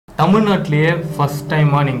தமிழ்நாட்டிலேயே ஃபர்ஸ்ட்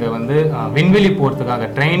டைமாக நீங்கள் வந்து விண்வெளி போகிறதுக்காக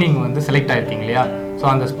ட்ரைனிங் வந்து செலக்ட் ஆகிருக்கீங்க இல்லையா? ஸோ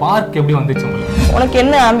அந்த ஸ்பார்க் எப்படி வந்துச்சு உங்களுக்கு? உனக்கு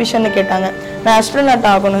என்ன ஆம்பிஷன்னு கேட்டாங்க. நான் ஆஸ்ட்ரோநாட்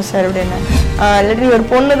ஆகணும் சார் அப்படின்னு. இல்லாட்டி ஒரு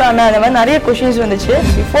பொண்ணு தானே, அந்த மாதிரி நிறைய கொஷின்ஸ் வந்துச்சு.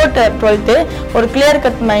 பிஃபோர் 12th ஒரு கிளியர்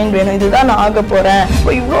கட் மைண்ட் வேணும், இதுதான் நான் ஆக போகிறேன்.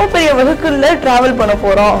 இப்போ இவ்வளோ பெரிய வகுக்குள்ள ட்ராவல் பண்ண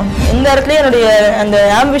போகிறோம், இந்த இடத்துலயே என்னுடைய அந்த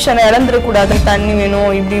ஆம்பிஷனை இழந்துடக்கூடாது. தண்ணி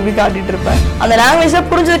வேணும் இப்படி இப்படி காட்டிட்டு இருப்பேன். அந்த லாங்குவேஜை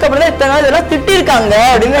புரிஞ்சதுக்கு அப்புறம் தான் இத்தனை நாள் இதெல்லாம் திட்டிருக்காங்க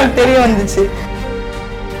அப்படின்னு எனக்கு தெரிய வந்துச்சு.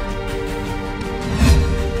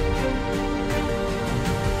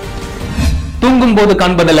 தூங்கும் போது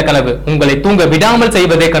காண்பதல்ல கனவு, உங்களை தூங்க விடாமல்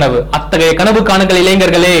செய்வதே கனவு. அத்தகைய கனவு காணுங்கள்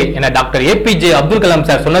இளைஞர்களே என doctor APJ Abdul Kalam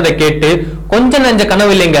sir சொன்னதை கேட்டு கொஞ்சம் நெஞ்ச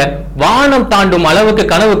கனவு இல்லைங்க, வானம் தாண்டும் அளவுக்கு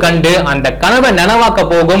கனவு கண்டு அந்த கனவை நனவாக்க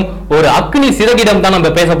போகும் ஒரு அக்னி சிறகிடம் தான்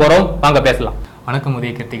நம்ம பேச போறோம். வாங்க பேசலாம். வணக்கம்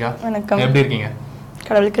உதய கீர்த்திகா. வணக்கம். எப்படி இருக்கீங்க?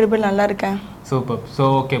 கடவுள் கிருபையில் நல்லா இருக்கேன். சூப்பர். ஸோ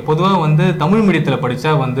ஓகே, பொதுவாக வந்து தமிழ் மீடியத்தில்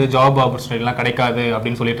படித்தா வந்து ஜாப் ஆப்பர்ச்சுனிட்டிலாம் கிடைக்காது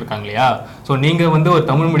அப்படின்னு சொல்லிட்டு இருக்காங்க இல்லையா? ஸோ நீங்கள் வந்து ஒரு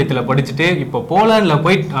தமிழ் மீடியத்தில் படிச்சுட்டு இப்போ போலாண்டில்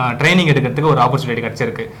போய் ட்ரைனிங் எடுக்கிறதுக்கு ஒரு ஆப்பர்ச்சுனிட்டி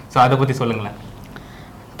கிடைச்சிருக்கு. ஸோ அதை பற்றி சொல்லுங்களேன்.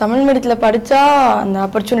 தமிழ் மீடியத்தில் படித்தா அந்த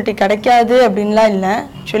ஆப்பர்ச்சுனிட்டி கிடைக்காது அப்படின்லாம் இல்லை.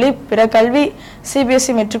 ஆக்சுவலி பிற கல்வி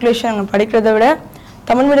CBSE மெட்ரிகுலேஷன் அங்கே படிக்கிறத விட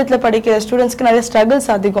தமிழ் மீடியத்தில் படிக்கிற ஸ்டூடெண்ட்ஸ்க்கு நிறைய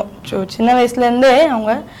ஸ்ட்ரகிள்ஸ் அதிகம். ஸோ சின்ன வயசுலேருந்தே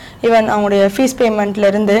அவங்க ஈவன் அவங்களுடைய ஃபீஸ்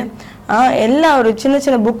பேமெண்ட்லேருந்து எல்லா ஒரு சின்ன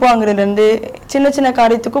சின்ன புக் வாங்குறதுலேருந்து சின்ன சின்ன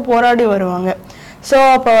காரியத்துக்கும் போராடி வருவாங்க. ஸோ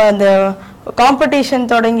அப்போ அந்த காம்படிஷன்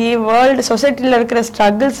தொடங்கி வேர்ல்டு சொசைட்டியில் இருக்கிற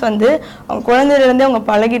ஸ்ட்ரகிள்ஸ் வந்து அவங்க குழந்தையிலேருந்தே அவங்க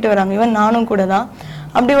பழகிட்டு வராங்க. ஈவன் நானும் கூட தான்.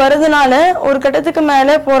 அப்படி வர்றதுனால ஒரு கட்டத்துக்கு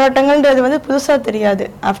மேலே போராட்டங்கள்ன்றது வந்து புதுசாக தெரியாது.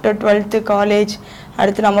 ஆஃப்டர் 12th காலேஜ்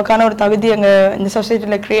அடுத்து நமக்கான ஒரு தகுதி அங்கே இந்த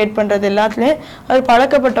சொசைட்டியில் க்ரியேட் பண்ணுறது எல்லாத்துலேயும் அது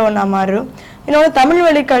பழக்கப்பட்ட ஒன்றா மாறும். இன்னொன்று தமிழ்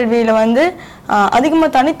வழி கல்வியில் வந்து அதிகமாக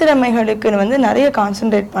தனித்திறமைகளுக்கு வந்து நிறைய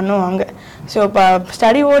கான்சன்ட்ரேட் பண்ணுவாங்க. ஸோ இப்போ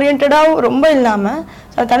ஸ்டடி ஓரியன்டாகவும் ரொம்ப இல்லாமல்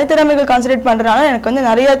தனித்திறமைகள் கான்சன்ட்ரேட் பண்ணுறதுனால எனக்கு வந்து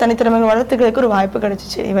நிறைய தனித்திறமைகள் வளர்த்துக்கிறதுக்கு ஒரு வாய்ப்பு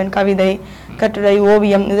கிடைச்சிச்சு. ஈவன் கவிதை, கட்டுரை,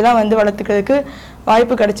 ஓவியம் இதெல்லாம் வந்து வளர்த்துக்கிறதுக்கு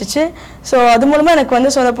வாய்ப்பு கிடைச்சிச்சு. ஸோ அது மூலமாக எனக்கு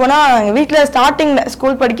வந்து சொல்லப்போனால் எங்கள் வீட்டில் ஸ்டார்டிங்கில்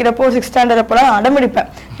ஸ்கூல் படிக்கிறப்போ 6th ஸ்டாண்டர்ட் அப்போலாம்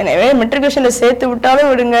அடம்பிடிப்பேன். எனவே மெட்ரிகுலேஷனில் சேர்த்து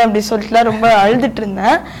விட்டாலும் விடுங்க அப்படி சொல்லிட்டுலாம் ரொம்ப அழுதுட்டு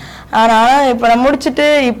இருந்தேன். ஆனால் இப்போ நான் முடிச்சுட்டு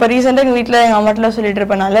இப்போ ரீசெண்டாக எங்கள் வீட்டில் எங்கள் அம்மாட்டெலாம் சொல்லிட்டு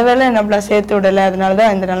இருப்பேன், நல்ல வேலை நம்மளாம் சேர்த்து விடலை, அதனால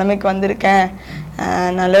தான் இந்த நிலைமைக்கு வந்திருக்கேன்,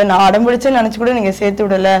 நல்ல நான் அடம்பிடிச்சுன்னு நினச்சி கூட நீங்கள் சேர்த்து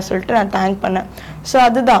விடலை சொல்லிட்டு நான் தேங்க் பண்ணேன். ஸோ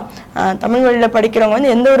அதுதான் தமிழ் வழியில் படிக்கிறவங்க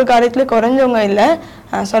வந்து எந்த ஒரு காரியத்துலையும் குறைஞ்சவங்க இல்லை.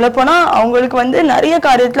 சொல்லப்போனால் அவங்களுக்கு வந்து நிறைய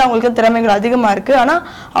காரியத்தில் அவங்களுக்கு திறமைகள் அதிகமாக இருக்குது. ஆனால்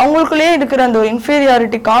அவங்களுக்குள்ளேயே இருக்கிற அந்த ஒரு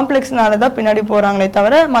இன்ஃபீரியாரிட்டி காம்ப்ளெக்ஸ்னால தான் பின்னாடி போகிறாங்களே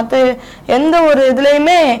தவிர மற்ற எந்த ஒரு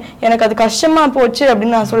இதுலேயுமே எனக்கு அது கஷ்டமாக போச்சு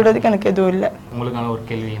அப்படின்னு நான் சொல்கிறதுக்கு எனக்கு எதுவும் இல்லை. உங்களுக்கான ஒரு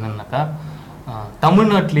கேள்வி என்னன்னாக்கா,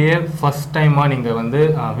 தமிழ்நாட்டிலேயே ஃபர்ஸ்ட் டைமாக நீங்கள் வந்து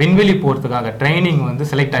விண்வெளி போகிறதுக்காக ட்ரைனிங் வந்து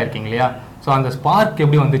செலக்ட் ஆகிருக்கீங்க இல்லையா? ஸோ அந்த ஸ்பார்க்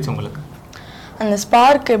எப்படி வந்துச்சு உங்களுக்கு? அந்த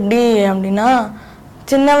ஸ்பார்க் எப்படி அப்படின்னா,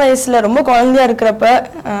 சின்ன வயசில் ரொம்ப குழந்தையா இருக்கிறப்ப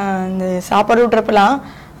இந்த சாப்பாடு விட்றப்பெல்லாம்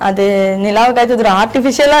அது நிலாவை காய்ச்சது ஒரு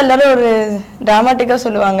ஆர்டிஃபிஷியலாக எல்லாரும் ஒரு ட்ராமாட்டிக்காக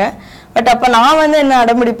சொல்லுவாங்க. பட் அப்போ நான் வந்து என்ன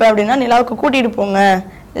அடம்பிடிப்பேன் அப்படின்னா, நிலாவுக்கு கூட்டிகிட்டு போங்க,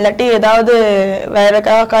 இல்லாட்டி ஏதாவது வேற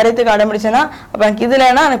காரியத்துக்கு அடம்பிடிச்சேன்னா அப்போ எனக்கு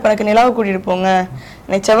இதுலன்னா இப்போ எனக்கு நிலாவை கூட்டிகிட்டு போங்க,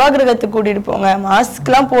 எனக்கு செவ்வாய் கிரகத்துக்கு கூட்டிகிட்டு போங்க,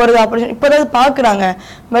 மாஸ்க்குலாம் போகிறது ஆப்ரேஷன் இப்போ தான் பார்க்குறாங்க.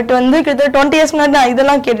 பட் வந்து கிட்டத்தட்ட 20 years முன்னாடி நான்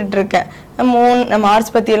இதெல்லாம் கேட்டுட்ருக்கேன்.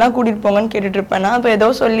 மார்ஸ் பற்றியெல்லாம் கூட்டிகிட்டு போங்கன்னு கேட்டுட்ருப்பேன். நான் இப்போ ஏதோ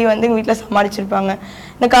சொல்லி வந்து எங்கள் வீட்டில் சமாளிச்சிருப்பாங்க.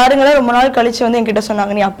 இந்த காரியங்களை ரொம்ப நாள் கழித்து வந்து என்கிட்ட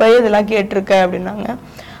சொன்னாங்க, நீ அப்போயே இதெல்லாம் கேட்டிருக்க அப்படின்னாங்க.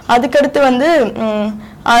 அதுக்கடுத்து வந்து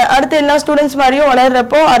அடுத்து எல்லா ஸ்டூடெண்ட்ஸ் மாதிரியும்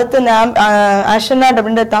வளர்றப்போ அடுத்து இந்த ஆஸ்ட்ரோநாட்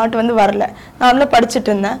அப்படின்ற தாட் வந்து வரல. நான் படிச்சுட்டு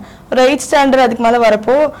இருந்தேன். ஒரு 8th ஸ்டாண்டர்ட் அதுக்கு மேலே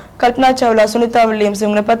வரப்போ கல்பனா சாவ்லா, சுனிதா வில்லியம்ஸ்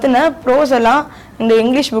இவங்களை பற்றின ப்ரோஸ் எல்லாம் இந்த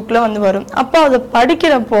இங்கிலீஷ் புக்கில் வந்து வரும். அப்போ அதை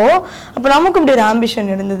படிக்கிறப்போ அப்போ நமக்கு இப்படி ஒரு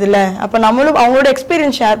ஆம்பிஷன் இருந்தது இல்லை. அப்போ நம்மளும் அவங்களோட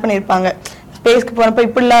எக்ஸ்பீரியன்ஸ் ஷேர் பண்ணியிருப்பாங்க. ஸ்பேஸ்க்கு போனப்போ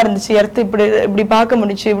இப்படிலாம் இருந்துச்சு, எர்த்து இப்படி பார்க்க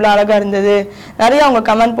முடிச்சு, இவ்வளோ அழகாக இருந்தது, நிறைய அவங்க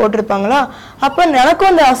கமெண்ட் போட்டிருப்பாங்களா. அப்போ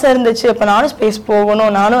எனக்கும் அந்த ஆசை இருந்துச்சு, அப்போ நானும் ஸ்பேஸ்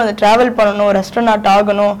போகணும், நானும் அதை ட்ராவல் பண்ணணும், ஒரு ரெஸ்டாரண்ட்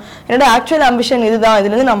ஆகணும், என்னோட ஆக்சுவல் ஆம்பிஷன் இதுதான்,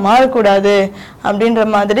 இதுலேருந்து நான் மாறக்கூடாது அப்படின்ற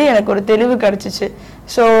மாதிரி எனக்கு ஒரு தெளிவு கிடச்சிச்சு.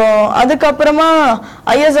 ஸோ அதுக்கப்புறமா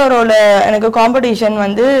ISROவில் எனக்கு காம்படிஷன்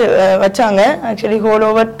வந்து வச்சாங்க. ஆக்சுவலி ஹோல்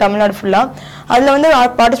ஓவர் தமிழ்நாடு ஃபுல்லாக. அதில் வந்து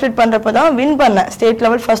பார்ட்டிசிபேட் பண்ணுறப்ப தான் வின் பண்ணேன். ஸ்டேட்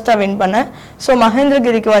லெவல் ஃபர்ஸ்ட்டாக வின் பண்ணேன். ஸோ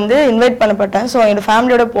மகேந்திரகிரிக்கு வந்து இன்வைட் பண்ணப்பட்டேன். ஸோ என்னோடய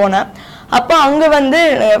ஃபேமிலியோட போனேன். அப்போ அங்கே வந்து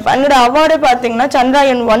என்னோட அவார்டு பார்த்தீங்கன்னா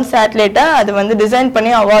Chandrayaan 1 சேட்டலைட்டை அது வந்து டிசைன்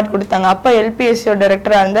பண்ணி அவார்டு கொடுத்தாங்க. அப்போ LPSCO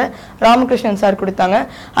டைரக்டராக இருந்த ராமகிருஷ்ணன் சார் கொடுத்தாங்க.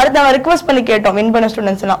 அடுத்து நாங்கள் ரிக்வஸ்ட் பண்ணி கேட்டோம் வின் பண்ண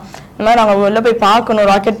ஸ்டூடெண்ட்ஸ்லாம், இந்த மாதிரி நாங்கள் உள்ள போய் பார்க்கணும்,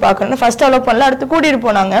 ராக்கெட் பார்க்கணும்னு. ஃபர்ஸ்ட் அலோவ் பண்ணல, அடுத்து கூட்டிகிட்டு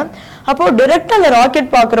போனாங்க. அப்போது டிரெக்டாக அந்த ராக்கெட்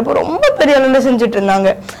பார்க்குறப்போ ரொம்ப பெரிய அளவில் செஞ்சுட்டு இருந்தாங்க.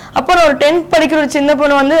 அப்போ நான் ஒரு 10th படிக்கிற ஒரு சின்ன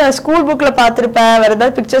பொண்ணு வந்து ஸ்கூல் புக்கில் பார்த்துருப்பேன், வேறு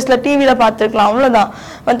ஏதாவது பிக்சர்ஸில் டிவியில் பார்த்துருக்கலாம், அவ்வளோதான்.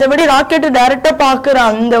 மற்றபடி ராக்கெட்டு டைரெக்டாக பார்க்குற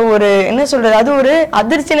அந்த ஒரு என்ன சொல்கிறது, அது ஒரு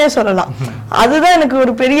அதிர்ச்சினே சொல்லலாம். அதுதான் எனக்கு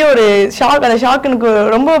ஒரு பெரிய ஒரு ஷாக். அந்த ஷாக் எனக்கு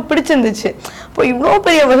ரொம்ப பிடிச்சிருந்துச்சு. இப்போ இவ்வளோ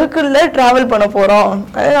பெரிய வெஹிக்கிள்ல டிராவல் பண்ண போறோம்,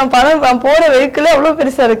 நான் போற வெஹிக்கிள் அவ்வளோ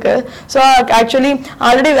பெருசா இருக்கு. ஸோ ஆக்சுவலி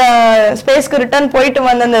ஆல்ரெடி ஸ்பேஸ்க்கு ரிட்டர்ன் போயிட்டு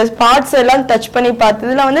வந்த அந்த பார்ட்ஸ் எல்லாம் டச் பண்ணி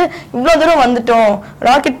பார்த்ததுல வந்து இவ்வளோ தூரம் வந்துட்டோம்,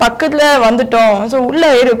 ராக்கெட் பக்கத்துல வந்துட்டோம், ஸோ உள்ள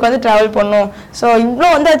ஏறி உட்காந்து டிராவல் பண்ணோம், ஸோ இவ்வளோ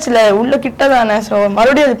வந்தாச்சுல உள்ள கிட்ட தானே, ஸோ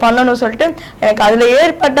மறுபடியும் அது பண்ணணும்னு சொல்லிட்டு எனக்கு அதுல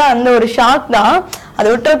ஏற்பட்ட அந்த ஒரு ஷாக் தான். அதை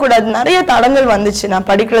விட்டுறக்கூடாது. நிறைய தடங்கள் வந்துச்சு, நான்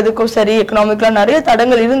படிக்கிறதுக்கும் சரி எக்கனாமிக்லாம் நிறைய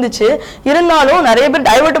தடங்கள் இருந்துச்சு. இருந்தாலும் நிறைய பேர்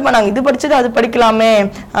டைவர்ட் பண்ணாங்க, இது படிச்சது அது படிக்கலாமே,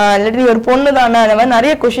 இல்லாட்டி ஒரு பொண்ணு தானே, அந்த மாதிரி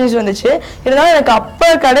நிறைய கொஸ்டின்ஸ் வந்துச்சு. இருந்தாலும் எனக்கு அப்போ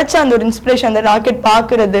கிடைச்ச அந்த ஒரு இன்ஸ்பிரேஷன், அந்த ராக்கெட்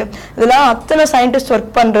பார்க்கறது, இதெல்லாம் அத்தனை சயின்டிஸ்ட்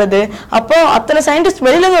ஒர்க் பண்றது, அப்போ அத்தனை சயின்டிஸ்ட்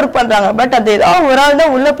வெளியில ஒர்க் பண்றாங்க, பட் அது ஏதாவது ஒரு ஆள்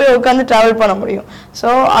தான் உள்ள போய் உட்காந்து டிராவல் பண்ண முடியும். ஸோ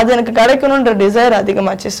அது எனக்கு கிடைக்கணுன்ற டிசைர்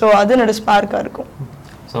அதிகமாச்சு. ஸோ அது என்னோட ஸ்பார்க்கா இருக்கும்.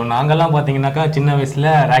 ஸோ நாங்கள்லாம் பார்த்தீங்கன்னாக்கா சின்ன வயசில்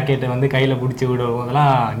ராக்கெட்டை வந்து கையில் பிடிச்சி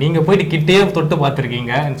விடுவோதெல்லாம் நீங்கள் போயிட்டு கிட்டே தொட்டு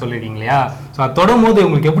பார்த்துருக்கீங்கன்னு சொல்லியிருக்கீங்க இல்லையா? ஸோ அது தொடும் போது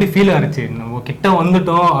உங்களுக்கு எப்படி ஃபீல் ஆச்சு? நம்ம கிட்ட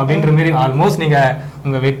வந்துட்டோம் அப்படின்ற மாரி ஆல்மோஸ்ட் நீங்கள்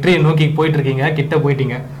உங்கள் வெற்றியை நோக்கி போயிட்டு இருக்கீங்க, கிட்ட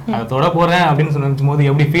போயிட்டீங்க, அதை தொட போகிறேன் அப்படின்னு சொல்லும் போது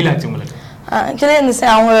எப்படி ஃபீல் ஆச்சு உங்களுக்கு? ஆக்சுவலி இந்த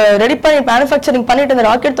அவங்க ரெடி பண்ணி மேனுஃபேக்சரிங் பண்ணிட்டு இந்த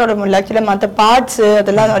ராக்கெட் தொட முடியல. ஆக்சுவலி மற்ற பார்ட்ஸ்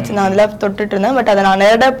அதெல்லாம் வச்சு நான் அதெல்லாம் தொட்டுட்டு இருந்தேன். பட் அதை நான்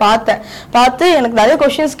நேரடியாக பார்த்து எனக்கு நிறைய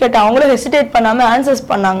கொஸ்டின்ஸ் கேட்டேன். அவங்களும் ஹெசிடேட் பண்ணாமல்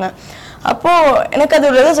ஆன்சர்ஸ் பண்ணாங்க. அப்போ எனக்கு அது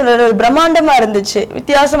ஒரு சொல்ற பிரம்மாண்டமா இருந்துச்சு,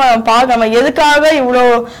 வித்தியாசமா பார்க்க. நம்ம எதுக்காக இவ்வளோ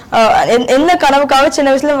எந்த கனவுக்காக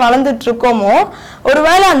சின்ன வயசுல வளர்ந்துட்டு இருக்கோமோ,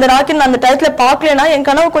 ஒருவேளை அந்த ராக்கெட் அந்த டயத்துல பார்க்கலன்னா என்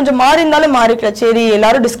கனவு கொஞ்சம் மாறி இருந்தாலும் மாறிக்கல. சரி,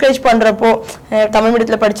 எல்லாரும் டிஸ்கரேஜ் பண்றப்போ தமிழ்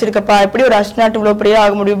மீடியத்துல படிச்சிருக்கப்பா, எப்படி ஒரு அஸ்ட்ரோனாட் இவ்வளோ பெரிய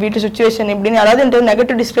ஆக முடியும், வீட்டு சுச்சுவேஷன் இப்படின்னு அதாவது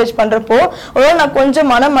நெகட்டிவ் டிஸ்கரேஜ் பண்றப்போ ஒருவேளை நான் கொஞ்சம்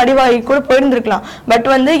மனம் அடிவாகி கூட போயிருந்திருக்கலாம். பட்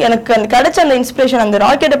வந்து எனக்கு கிடைச்ச அந்த இன்ஸ்பிரேஷன், அந்த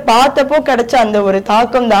ராக்கெட்டை பார்த்தப்போ கிடைச்ச அந்த ஒரு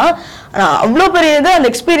தாக்கம் தான் அவ்வளோ பெரிய இது. அந்த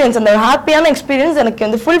எக்ஸ்பீரியன்ஸ், அந்த ஹாப்பியான எக்ஸ்பீரியன்ஸ் எனக்கு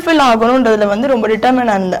வந்து ஃபுல்ஃபில் ஆகணுன்றதுல வந்து ரொம்ப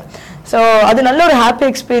டிட்டர்மினாக இருந்தேன். ஸோ அது நல்ல ஒரு ஹாப்பி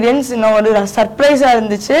எக்ஸ்பீரியன்ஸ். இன்னும் ஒரு சர்ப்ரைஸாக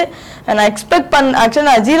இருந்துச்சு. நான் ஆக்சுவலி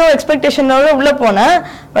நான் 0 எக்ஸ்பெக்டேஷனோட உள்ளே போனேன்.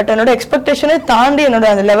 பட் என்னோட எக்ஸ்பெக்டேஷனை தாண்டி என்னோட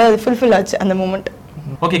அந்த லெவல் ஃபுல்ஃபில் ஆச்சு அந்த மூமெண்ட்.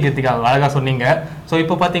 ஓகே கிருத்திகா, அழகாக சொன்னீங்க. ஸோ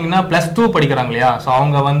இப்போ பார்த்தீங்கன்னா +2 படிக்கிறாங்க இல்லையா? ஸோ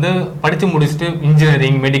அவங்க வந்து படித்து முடிச்சுட்டு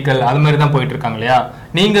இன்ஜினியரிங், மெடிக்கல் அது மாதிரி தான் போயிட்டு இருக்காங்க இல்லையா?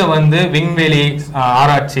 நீங்கள் வந்து விண்வெளி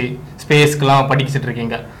ஆராய்ச்சி ஸ்பேஸ்க்குலாம் படிச்சுட்டு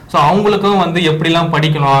இருக்கீங்க. ஸோ அவங்களுக்கும் வந்து எப்படிலாம்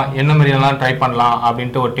படிக்கணும், என்ன மாதிரியெல்லாம் ட்ரை பண்ணலாம்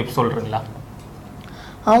அப்படின்ட்டு ஒரு டிப்ஸ் சொல்கிறீங்களா?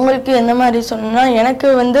 அவங்களுக்கு என்ன மாதிரி சொல்லணும்னா, எனக்கு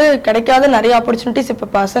வந்து கிடைக்காத நிறைய ஆப்பர்ச்சுனிட்டிஸ் இப்போ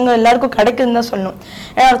பசங்க எல்லாருக்கும் கிடைக்குதுன்னு தான் சொல்லணும்.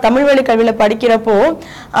 ஏன்னா தமிழ் வழி கல்வியில் படிக்கிறப்போ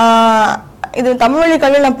இது தமிழ் வழி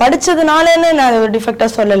கல்வியில் நான் படித்ததுனாலன்னு நான் ஒரு டிஃபெக்டாக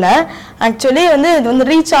சொல்லலை. ஆக்சுவலி வந்து இது வந்து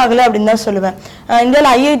ரீச் ஆகலை அப்படின்னு தான் சொல்லுவேன். இந்தியாவில்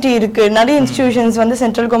ஐஐடி இருக்குது, நிறைய இன்ஸ்டியூஷன்ஸ் வந்து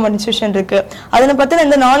சென்ட்ரல் கவர்மெண்ட் இன்ஸ்டியூஷன் இருக்குது. அதை பற்றின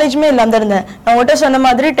எந்த நாலேஜுமே இல்லாமல் இருந்தேன். நான் உங்கள்கிட்ட சொன்ன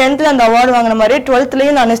மாதிரி 10th அந்த அவார்டு வாங்கின மாதிரி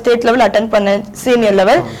 12th நான் ஸ்டேட் லெவல் அட்டன் பண்ணேன், சீனியர்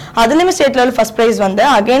லெவல். அதுலேயுமே ஸ்டேட் லெவல் ஃபர்ஸ்ட் ப்ரைஸ்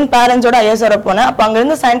வந்தேன். அகைன் பேரண்ட்ஸோட ஐஎஸ்ஆர் போனேன். அப்போ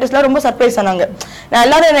அங்கேருந்து சயின்டிஸ்ட்லாம் ரொம்ப சர்ப்ரைஸ் ஆனாங்க. நான்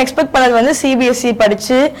எல்லாரும் என்ன எக்ஸ்பெக்ட் பண்ணது வந்து சிபிஎஸ்சி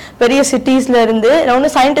படித்து பெரிய சிட்டிஸ்ல இருந்து நான்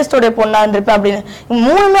ஒன்று சயின்டிஸ்டோடைய பொண்ணாக இருந்திருப்பேன் அப்படின்னு.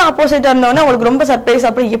 3மே ஆப்போசிட்டாக இருந்தோடனே அவங்களுக்கு ரொம்ப சர்ப்ரைஸ்.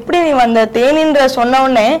 அப்படி எப்படி நீ வந்த தேனின்ற சொன்ன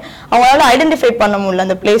உடனே அவங்களால ஐடென்டிஃபை பண்ண முடியல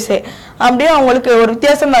அந்த பிளேஸே. அப்படியே அவங்களுக்கு ஒரு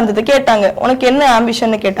வித்தியாசமா இருந்தது. கேட்டாங்க, உனக்கு என்ன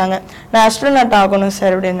ஆம்பிஷன்னு கேட்டாங்க. நான் அஸ்ட்ரோனாட் ஆகணும்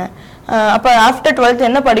சார் அப்படின்னு. அப்போ ஆஃப்டர் 12th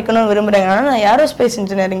என்ன படிக்கணும்னு விரும்புகிறேங்கன்னா, நான் ஏரோஸ்பேஸ்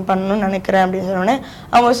இன்ஜினியரிங் பண்ணணும்னு நினைக்கிறேன் அப்படின்னு சொன்னோன்னே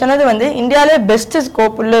அவங்க சொன்னது வந்து இந்தியாவிலே பெஸ்ட்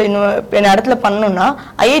ஸ்கோப் உள்ள இன்னும் இடத்துல பண்ணணும்னா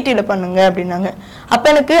ஐஐடியில் பண்ணுங்க அப்படின்னாங்க. அப்போ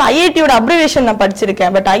எனக்கு ஐஐடியோட அப்ரிவேஷன் நான்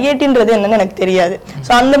படிச்சிருக்கேன், பட் ஐஐடின்றது என்னன்னு எனக்கு தெரியாது.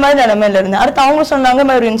 ஸோ அந்த மாதிரி நிலைமையில இருந்தேன். அடுத்து அவங்க சொன்னாங்க,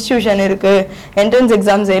 ஒரு இன்ஸ்டியூஷன் இருக்கு, என்ட்ரன்ஸ்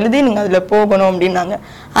எக்ஸாம்ஸ் எழுதி நீங்கள் அதில் போகணும் அப்படின்னாங்க.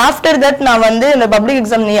 ஆஃப்டர் தட் நான் வந்து இந்த பப்ளிக்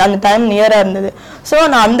எக்ஸாம் அந்த டைம் நியராக இருந்தது. ஸோ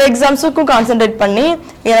நான் அந்த எக்ஸாம்ஸுக்கும் கான்சென்ட்ரேட் பண்ணி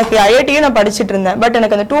எனக்கு ஐஐடியும் நான் படிச்சுட்டு இருந்தேன். பட்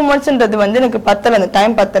எனக்கு அந்த 2 monthsன்றது வந்து எனக்கு பத்தலை, அந்த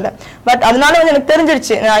டைம் பத்தலை. பட் அதனால வந்து எனக்கு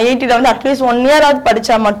தெரிஞ்சிருச்சு, நான் ஐஐடியில் வந்து அட்லீஸ்ட் 1 year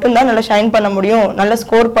படிச்சா மட்டும்தான் நல்லா ஷைன் பண்ண முடியும், நல்லா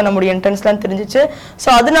ஸ்கோர் பண்ண முடியும், என்ட்ரன்ஸ்லாம் தெரிஞ்சிச்சு. ஸோ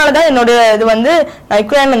அதனால தான் என்னோட இது வந்து நான்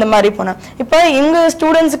இக்குவேன் அந்த மாதிரி போனேன். இப்போ எங்கள்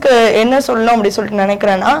ஸ்டூடெண்ட்ஸுக்கு என்ன சொல்லணும் அப்படி சொல்லிட்டு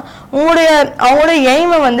நினைக்கிறேன்னா, அவங்களுடைய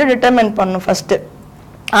எய்மை வந்து டிட்டர்மைன் பண்ணணும் ஃபர்ஸ்ட்.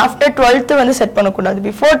 ஆஃப்டர் 12th வந்து செட் பண்ணக்கூடாது.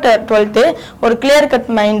 பிஃபோர் 12th ஒரு கிளியர் கட்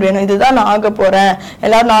மைண்ட் வேணும். இதுதான் நான் ஆக போகிறேன்.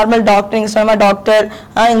 எல்லாரும் நார்மல் டாக்டரிங் சொன்ன டாக்டர்,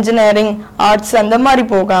 இன்ஜினியரிங், ஆர்ட்ஸ் அந்த மாதிரி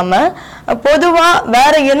போகாமல் பொதுவாக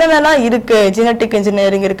வேற என்னென்னலாம் இருக்குது, ஜெனட்டிக்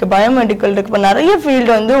இன்ஜினியரிங் இருக்குது, பயோமெடிக்கல் இருக்குது, இப்போ நிறைய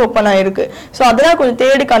ஃபீல்டு வந்து ஓப்பன் ஆகிருக்கு. ஸோ அதெல்லாம் கொஞ்சம்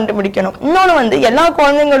தேடி கண்டுபிடிக்கணும். இன்னொன்று வந்து எல்லா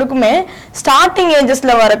குழந்தைங்களுக்குமே ஸ்டார்டிங்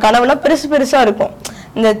ஏஜஸில் வர கனவுலாம் பெருசாக இருக்கும்.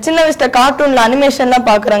 இந்த சின்ன வயசுல கார்ட்டூன்ல அனிமேஷன்லாம்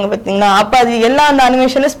பாக்குறாங்க பாத்தீங்களா, அப்ப அது எல்லா அந்த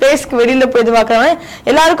அனிமேஷன்ல ஸ்பேஸ்க்கு வெளியில போய் இது பாக்குறாங்க,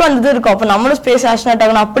 எல்லாருக்கும் அந்த இது இருக்கும். அப்ப நம்மளும் ஸ்பேஸ் ஆஸ்ட்ரோனாட்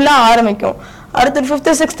ஆகணும் அப்படிலாம் ஆரம்பிக்கும். அடுத்து 5th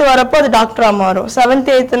 6th வரப்போ அது டாக்டரா மாறும். 7th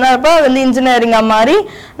 8th வந்து இன்ஜினியரிங்கா மாறி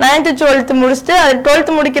 9th 12th முடிச்சுட்டு அது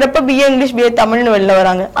 12th முடிக்கிறப்ப பிஏ இங்கிலீஷ், பிஏ தமிழ்னு வெளில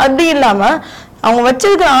வராங்க. அப்படி இல்லாம அவங்க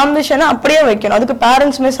வச்சிருக்கிற ஆம்பிஷனை அப்படியே வைக்கணும். அதுக்கு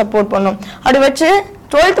பேரண்ட்ஸுமே சப்போர்ட் பண்ணும். அப்படி வச்சு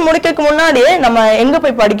 12th முடிக்கிறதுக்கு முன்னாடியே நம்ம எங்க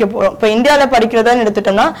போய் படிக்க போறோம். இப்போ இந்தியாவில் படிக்கிறதான்னு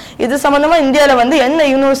எடுத்துட்டோம்னா இது சம்பந்தமா இந்தியாவில் வந்து என்ன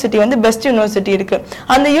யூனிவர்சிட்டி வந்து பெஸ்ட் யூனிவர்சிட்டி இருக்கு,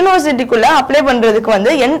 அந்த யூனிவர்சிட்டிக்குள்ள அப்ளை பண்றதுக்கு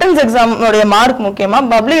வந்து என்ட்ரன்ஸ் எக்ஸாம் மார்க் முக்கியமா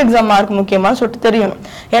பப்ளிக் எக்ஸாம் மார்க் முக்கியமா சொல்லிட்டு தெரியணும்.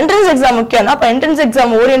 என்ட்ரன்ஸ் எக்ஸாம் முக்கியம்னா அப்ப என்ட்ரன்ஸ்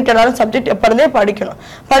எக்ஸாம் ஓரியன்டான சப்ஜெக்ட் எப்பறதே படிக்கணும்.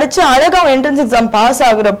 படிச்சு அழகா என்ட்ரன்ஸ் எக்ஸாம் பாஸ்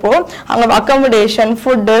ஆகுறப்போ அவங்க அகாமடேஷன்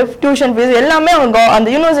ஃபுட்டு டியூஷன் ஃபீஸ் எல்லாமே அவங்க அந்த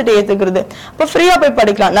யூனிவர்சிட்டி ஏத்துக்கிறது. அப்போ ஃப்ரீயா போய்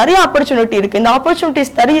படிக்கலாம். நிறைய ஆப்பர்ச்சுனிட்டி இருக்கு. இந்த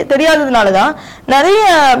ஆப்பர்ச்சுனிட்டிஸ் தெரியாததுனாலதான் நிறைய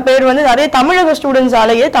பேர் வந்து நிறைய தமிழக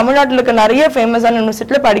ஸ்டூடெண்ட்ஸாலேயே தமிழ்நாட்டில் இருக்க நிறைய ஃபேமஸான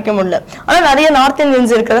யூனிவர்சிட்டியில படிக்க முடியல. ஆனா நிறைய நார்த்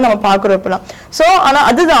இந்தியன்ஸ் இருக்கிறத நம்ம பாக்குறோம் இப்பெல்லாம். சோ ஆனா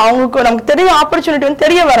அதுதான் அவங்களுக்கு நமக்கு தெரிய ஆப்பர்ச்சுனிட்டி வந்து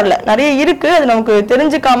தெரிய வரல, நிறைய இருக்கு. அது நமக்கு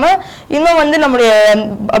தெரிஞ்சுக்காம இன்னும் வந்து நம்முடைய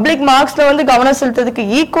பப்ளிக் மார்க்ஸ்ல வந்து கவனம் செலுத்துறதுக்கு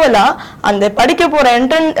ஈக்குவலா அந்த படிக்க போற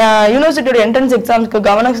யூனிவர்சிட்டியோட என்ட்ரன்ஸ் எக்ஸாம்ஸ்க்கு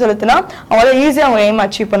கவனம் செலுத்தினா அவங்களால ஈஸியா அவங்க எய்ம்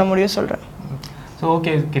அச்சீவ் பண்ண முடியும் சொல்றேன். ஸோ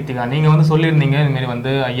ஓகே கீர்த்திகா, நீங்கள் வந்து சொல்லியிருந்தீங்க இதுமாரி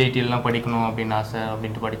வந்து ஐஐடிலாம் படிக்கணும் அப்படின்னு ஆசை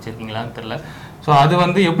அப்படின்ட்டு படிச்சிருக்கீங்களான்னு தெரியல. ஸோ அது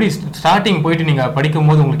வந்து எப்படி ஸ்டார்டிங் போயிட்டு நீங்கள் படிக்கும்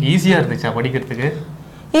போது உங்களுக்கு ஈஸியாக இருந்துச்சா படிக்கிறதுக்கு?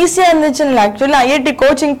 ஈஸியா இருந்துச்சுன்னு ஆக்சுவலி ஐஐடி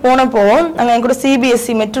கோச்சிங் போனப்போ நாங்கள் என் கூட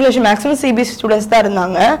CBSE matriculation maximum CBSE students தான்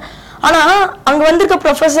இருந்தாங்க. ஆனா அங்க வந்திருக்க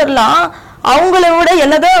ப்ரொஃபஸர்லாம் அவங்கள விட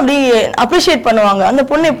என்னதான் அப்படி அப்ரிஷியேட் பண்ணுவாங்க. அந்த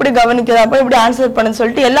பொண்ணு எப்படி கவனிக்குது, அப்ப எப்படி ஆன்சர் பண்ணுன்னு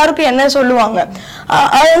சொல்லிட்டு எல்லாருக்கும் என்ன சொல்லுவாங்க.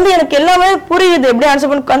 அது வந்து எனக்கு எல்லாமே புரியுது எப்படி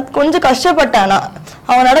ஆன்சர் பண்ண. கொஞ்சம் கஷ்டப்பட்டேன்.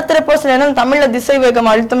 அவங்க நடத்துற பர்சன் என்ன தமிழ்ல திசை வேகம்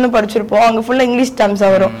அழுத்தம்னு படிச்சிருப்போம், அங்க ஃபுல்லா இங்கிலீஷ் டேர்ம்ஸா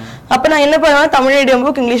வரும். அப்ப நான் என்ன பண்ணுவேன், Tamil medium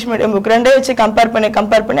book English medium book ரெண்டே வச்சு கம்பேர்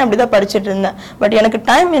பண்ணி அப்படிதான் படிச்சுட்டு இருந்தேன். பட் எனக்கு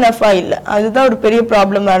டைம் இனஃபா இல்லை, அதுதான் ஒரு பெரிய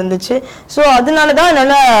ப்ராப்ளமா இருந்துச்சு. ஸோ அதனாலதான்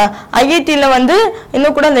என்னால ஐஐடியில வந்து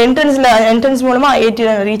இன்னும் கூட அந்த என்ட்ரன்ஸ் மூலமா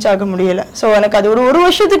ஐஐடியில ரீச் ஆக முடியல. ஸோ எனக்கு அது ஒரு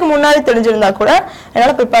வருஷத்துக்கு முன்னாடி தெரிஞ்சிருந்தா கூட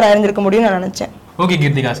என்னால ப்ரிப்பேர் ஆயிருந்திருக்க முடியும்னு நான் நினைச்சேன். ஓகே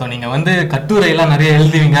கீர்த்திகா, ஸோ நீங்க வந்து கட்டுரை எல்லாம் நிறைய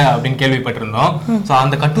எழுதுவீங்க அப்படின்னு கேள்விப்பட்டிருந்தோம். ஸோ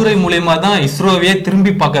அந்த கட்டுரை மூலயமா தான் இஸ்ரோவே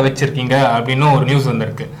திரும்பி பார்க்க வச்சிருக்கீங்க அப்படின்னு ஒரு நியூஸ்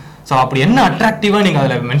வந்திருக்கு. ஸோ அப்படி என்ன அட்ராக்டிவா நீங்க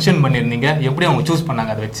அதுல மென்ஷன் பண்ணியிருந்தீங்க, எப்படி அவங்க சூஸ்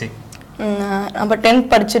பண்ணாங்க அதை வச்சு? அப்போ 10th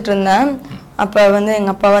படிச்சுட்டு இருந்தேன். அப்போ வந்து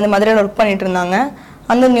எங்கள் அப்பா வந்து மதுரையில் ஒர்க் பண்ணிட்டு இருந்தாங்க.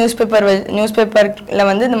 அந்த நியூஸ் பேப்பரில்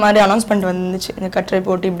வந்து இந்த மாதிரி அனௌன்ஸ்மெண்ட் வந்துச்சு, இந்த கட்டுரை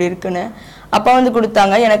போட்டி இப்படி இருக்குன்னு. அப்பா வந்து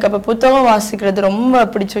கொடுத்தாங்க. எனக்கு அப்போ புத்தகம் வாசிக்கிறது ரொம்ப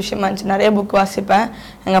பிடிச்ச விஷயமா இருந்துச்சு. நிறைய புக் வாசிப்பேன்.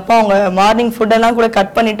 எங்கள் அப்பா அவங்க மார்னிங் ஃபுட்டெல்லாம் கூட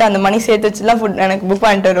கட் பண்ணிவிட்டு அந்த மணி சேர்த்து வச்சுலாம் எனக்கு புக்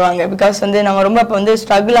வாங்கிட்டு வருவாங்க. பிகாஸ் வந்து நாங்கள் ரொம்ப அப்போ வந்து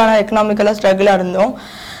எக்கனாமிக்கலாக ஸ்ட்ரகிளாக இருந்தோம்.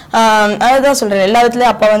 அதுதான் சொல்கிறேன், எல்லா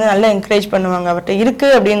இடத்துலையும் அப்பா வந்து நல்லா என்கரேஜ் பண்ணுவாங்க. அவர்கிட்ட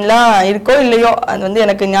இருக்குது அப்படின்லாம் இருக்கோ இல்லையோ அது வந்து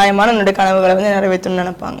எனக்கு நியாயமான என்னுடைய கனவுகளை வந்து நிறைவேற்றணும்னு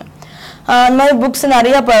நினைப்பாங்க. அந்த மாதிரி புக்ஸ்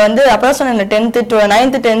நிறைய இப்போ வந்து அப்பதான் சொன்னேன் 10th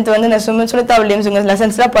 9th 10th வந்து இந்த சுனிதா வில்லியம்ஸ்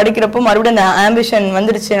லெசன்ஸ்லாம் படிக்கிறப்போ மறுபடியும் அந்த ஆம்பிஷன்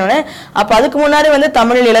வந்துருச்சு. அப்போ அதுக்கு முன்னாடி வந்து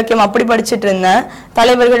தமிழ் இலக்கியம் அப்படி படிச்சுட்டு இருந்தேன்,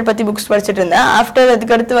 தலைவர்கள் பற்றி புக்ஸ் படிச்சுட்டு இருந்தேன். ஆஃப்டர்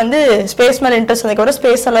அதுக்கடுத்து வந்து ஸ்பேஸ் மேலே இன்ட்ரெஸ்ட் வந்ததுக்கப்புறம்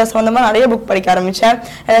ஸ்பேஸ் சம்மந்தமாக நிறைய புக் படிக்க ஆரம்பித்தேன்.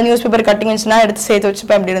 ஏதாவது நியூஸ் பேப்பர் கட்டிங் இருந்துச்சுன்னா எடுத்து சேர்த்து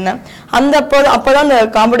வச்சுப்பேன் அப்படி இருந்தேன். அப்போதான் அந்த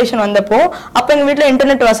காம்படிஷன் வந்தப்போ அப்போ எங்கள் வீட்டில்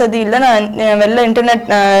இன்டர்நெட் வசதி இல்லை. நான் வெளில இன்டர்நெட்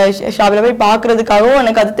ஷாப்பில் போய் பார்க்கறதுக்காகவும்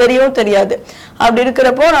எனக்கு அது தெரியவும் தெரியாது. அப்படி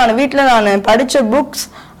இருக்கிறப்போ நான் வீட்டில் நான் படித்த புக்ஸ்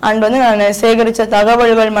அண்ட் வந்து நான் சேகரித்த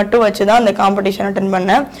தகவல்கள் மட்டும் வச்சு தான் அந்த காம்படிஷன் அட்டென்ட்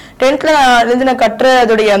பண்ணேன். 10th நான் எழுதின கட்டுற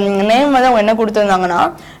அதோடைய நேம் வந்து அவங்க என்ன கொடுத்துருந்தாங்கன்னா,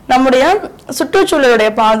 நம்முடைய சுற்றுச்சூழலுடைய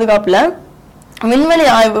பாதுகாப்பில் விண்வெளி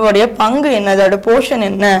ஆய்வுடைய பங்கு என்ன, அதோட போர்ஷன்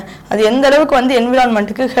என்ன, அது எந்த அளவுக்கு வந்து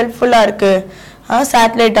என்விரான்மெண்ட்டுக்கு ஹெல்ப்ஃபுல்லாக இருக்குது,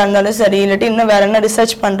 சேட்டலைட்டாக இருந்தாலும் சரி இல்லாட்டி இன்னும் வேறு என்ன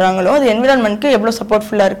ரிசர்ச் பண்ணுறாங்களோ அது என்விரான்மெண்ட்க்கு எவ்வளோ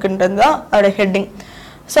சப்போர்ட்ஃபுல்லாக இருக்குன்றது தான் அதோட ஹெட்டிங்.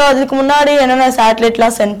 ஸோ அதுக்கு முன்னாடி என்னென்ன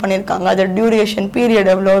சேட்டலைட்லாம் சென்ட் பண்ணியிருக்காங்க, அதோட டியூரேஷன் பீரியட்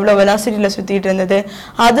எவ்வளோ வெலாசிட்டியில் சுற்றிட்டு இருந்தது,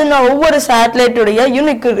 அது நான் ஒவ்வொரு சேட்டலைட்டுடைய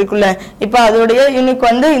யூனிக் இருக்குல்ல, இப்போ அதோடைய யூனிக்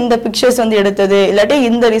வந்து இந்த பிக்சர்ஸ் வந்து எடுத்தது இல்லாட்டி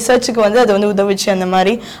இந்த ரிசர்ச்சுக்கு வந்து அது வந்து உதவிச்சு. அந்த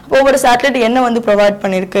மாதிரி ஒவ்வொரு சேட்டலைட் என்ன வந்து ப்ரொவைட்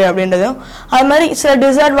பண்ணியிருக்கு அப்படின்றதும் அது மாதிரி சில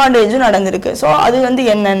டிஸ்அட்வான்டேஜும் நடந்திருக்கு. ஸோ அது வந்து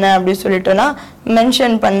என்னென்ன அப்படின்னு சொல்லிட்டோன்னா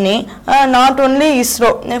மென்ஷன் பண்ணி not only ISRO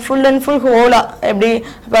full and full ஹோலா எப்படி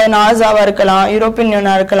இப்போ நாசாவாக இருக்கலாம், யூரோப்பியன்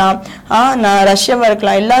யூனியனாக இருக்கலாம், ரஷ்யாவாக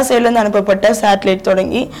இருக்கலாம், எல்லா சைட்லேருந்து அனுப்பப்பட்ட சேட்டலைட்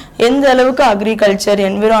தொடங்கி எந்த அளவுக்கு அக்ரிகல்ச்சர்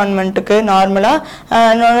என்விரான்மெண்ட்டுக்கு நார்மலாக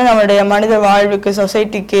இன்னொன்று நம்மளுடைய மனித வாழ்வுக்கு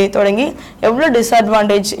சொசைட்டிக்கு தொடங்கி எவ்வளோ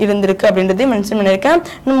டிஸ்அட்வான்டேஜ் இருந்திருக்கு அப்படின்றதையும் மென்ஷன் பண்ணியிருக்கேன்.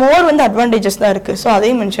 மோர் வந்து அட்வான்டேஜஸ் தான் இருக்குது. ஸோ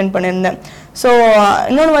அதையும் மென்ஷன் பண்ணியிருந்தேன். ஸோ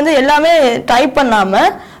இன்னொன்று வந்து எல்லாமே டைப்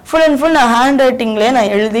பண்ணாமல் ஃபுல் அண்ட் ஃபுல் நான் ஹேண்ட் ரைட்டிங்லேயே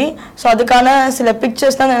நான் எழுதி ஸோ அதுக்கான சில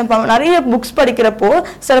பிக்சர்ஸ் தான் நினைப்பாங்க. நிறைய புக்ஸ் படிக்கிறப்போ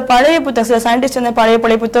சில பழைய புத்தகம் சில சயின்டிஸ்ட் வந்து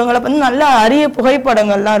பழைய புத்தகங்களை வந்து நல்ல அரிய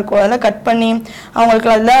புகைப்படங்கள்லாம் இருக்கும், அதெல்லாம் கட் பண்ணி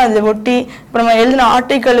அவங்களுக்கு அதெல்லாம் அது ஒட்டி இப்போ நம்ம எழுதின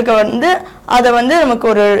ஆர்டிக்கலுக்கு வந்து அதை வந்து நமக்கு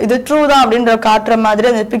ஒரு இது ட்ரூ தான் அப்படின்ற காட்டுற மாதிரி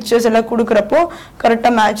அந்த பிக்சர்ஸ் எல்லாம் கொடுக்குறப்போ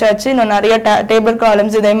கரெக்டாக மேட்ச் ஆச்சு. இன்னும் நிறைய டேபிள்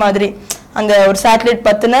காலம்ஸ் இதே மாதிரி அந்த ஒரு சேட்டலைட்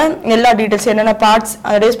பற்றின எல்லா டீட்டெயில்ஸ் என்னென்ன பார்ட்ஸ்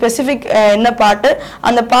அதோடைய ஸ்பெசிஃபிக் என்ன பார்ட்டு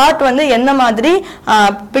அந்த பார்ட் வந்து என்ன மாதிரி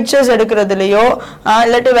பிக்சர்ஸ் எடுக்கிறதுலையோ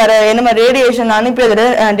இல்லாட்டி வேற என்ன மாதிரி ரேடியேஷன் அனுப்பி அதோட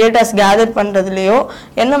டேட்டாஸ் கேதர் பண்ணுறதுலையோ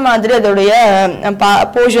என்ன மாதிரி அதோடைய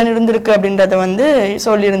போர்ஷன் இருந்திருக்கு அப்படின்றத வந்து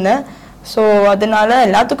சொல்லியிருந்தேன். ஸோ அதனால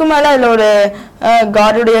எல்லாத்துக்கும் மேலே அதில் ஒரு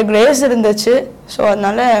காடுடைய கிரேஸ் இருந்துச்சு. ஸோ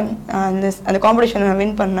அதனால அந்த காம்படிஷன் நான்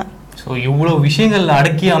வின் பண்ணேன். ஸோ இவ்வளோ விஷயங்கள்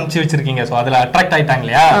அடக்கி அமுச்சு வச்சிருக்கீங்க. ஸோ அதில் அட்ராக்ட் ஆயிட்டாங்க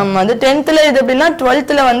இல்லையா? ஆமாம். அது 10th இது எப்படின்னா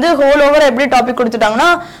 12th வந்து ஹோல் ஓவரா எப்படி டாபிக் கொடுத்துட்டாங்கன்னா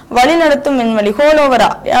வழிநடத்தும் விண்வெளி ஹோல்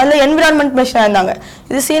ஓவரா. அதில் என்விரான்மெண்ட் மிஷனாக இருந்தாங்க.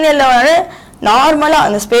 இது சீனியர்ல வந்து நார்மலாக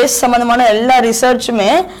அந்த ஸ்பேஸ் சம்மந்தமான எல்லா ரிசர்ச்சுமே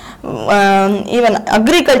even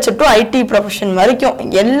agriculture to ID profession வரைக்கும்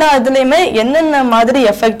எல்லா இதுலேயுமே என்னென்ன மாதிரி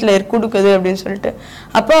எஃபெக்டில் கொடுக்குது அப்படின்னு சொல்லிட்டு.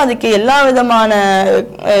 அப்போ அதுக்கு எல்லா விதமான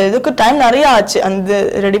இதுக்கு டைம் நிறைய ஆச்சு அந்த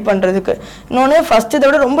ரெடி பண்ணுறதுக்கு. இன்னொன்று ஃபஸ்ட் இதை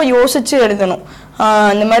விட ரொம்ப யோசிச்சு எழுதணும்.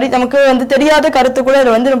 இந்த மாதிரி நமக்கு வந்து தெரியாத கருத்து கூட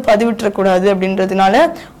அதை வந்து பதிவிட்டுறக்கூடாது அப்படின்றதுனால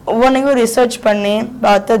ஒவ்வொன்றைக்கும் ரிசர்ச் பண்ணி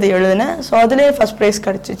பார்த்து அதை எழுதினேன். ஸோ அதுலேயே ஃபர்ஸ்ட் ப்ரைஸ்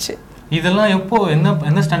கிடச்சிச்சு. இதெல்லாம் எப்போ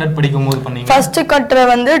என்ன ஸ்டாண்டர்ட் படிக்கும் போது பண்ணீங்க? ஃபர்ஸ்ட் கட்டுற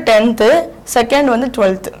வந்து 10th, செகண்ட் வந்து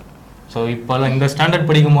 12th. ஸோ இப்போ இந்த ஸ்டாண்டர்ட்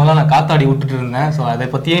படிக்கும் போதெல்லாம் நான் காத்தாடி விட்டுட்டு இருந்தேன். ஸோ அதை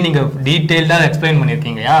பற்றியே நீங்கள் டீட்டெயில்டாக explain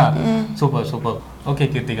பண்ணியிருக்கீங்கயா? Super super. Okay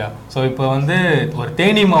Keerthika, so இப்போ வந்து ஒரு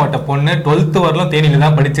தேனி மாவட்ட பொண்ணு 12th வரலும் தேனியில்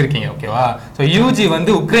தான் படிச்சிருக்கீங்க, ஓகேவா? ஸோ யூஜி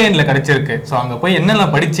வந்து உக்ரைனில் கிடைச்சிருக்கு. ஸோ அங்கே போய்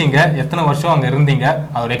என்னெல்லாம் படிச்சிங்க, எத்தனை வருஷம் அங்கே இருந்தீங்க,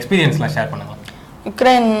 அதோட எக்ஸ்பீரியன்ஸ்லாம் ஷேர் பண்ணுங்க.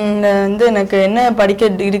 உக்ரைனில் வந்து எனக்கு என்ன படிக்க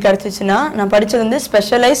டிகிரி கிடச்சிச்சின்னா, நான் படித்தது வந்து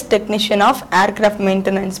specialised technician of aircraft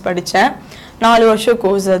maintenance படித்தேன். 4 வருஷம்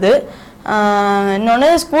கோர்ஸ் அது. இன்னொன்று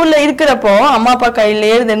ஸ்கூலில் இருக்கிறப்போ அம்மா அப்பா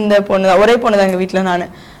கையிலே இருந்த பொண்ணு தான், ஒரே பொண்ணு தான் எங்கள் வீட்டில். நான்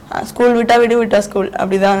ஸ்கூல் விட்டா ஸ்கூல்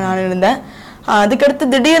அப்படி தான் நான் இருந்தேன். அதுக்கடுத்து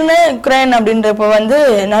திடீர்னு உக்ரைன் அப்படின்றப்போ வந்து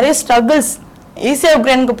நிறைய ஸ்ட்ரகிள்ஸ். ஈஸியாக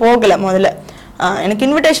உக்ரைனுக்கு போகலை முதல்ல. எனக்கு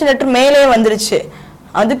இன்விடேஷன் லெட்டர் மேலே வந்துருச்சு.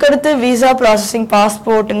 அதுக்கடுத்து விசா ப்ராசஸிங்,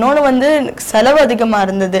 பாஸ்போர்ட், இன்னொன்று வந்து செலவு அதிகமாக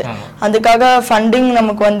இருந்தது. அதுக்காக ஃபண்டிங்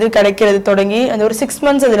நமக்கு வந்து கிடைக்கிறது தொடங்கி அது ஒரு 6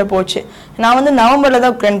 months அதில் போச்சு. நான் வந்து நவம்பரில்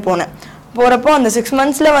தான் உக்ரைன் போனேன். போகிறப்போ அந்த 6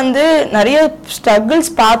 monthஸில் வந்து நிறைய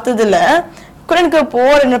ஸ்ட்ரகிள்ஸ் பார்த்ததில் உக்ரைனுக்கு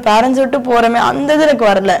போகிற பேரண்ட்ஸ் விட்டு போகிறமே அந்த இது எனக்கு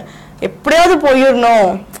வரல. எப்படியாவது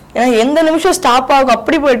போயிடணும், ஏன்னா எந்த நிமிஷம் ஸ்டாப் ஆகும்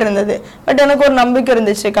அப்படி போயிட்டு இருந்தது. பட் எனக்கு ஒரு நம்பிக்கை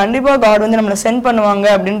இருந்துச்சு, கண்டிப்பாக காட் வந்து நம்மளை சென்ட் பண்ணுவாங்க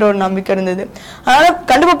அப்படின்ற ஒரு நம்பிக்கை இருந்தது. அதனால்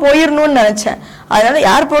கண்டிப்பாக போயிடணும்னு நினச்சேன். அதனால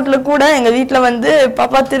ஏர்போர்ட்டில் கூட எங்கள் வீட்டில் வந்து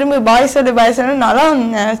பாப்பா திரும்பி பாய் சொல்லு நான்லாம்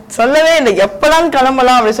சொல்லவே இல்லை, எப்போலாம்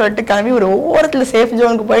கிளம்பலாம் அப்படின்னு சொல்லிட்டு கிளம்பி ஒரு ஓரத்தில் சேஃப்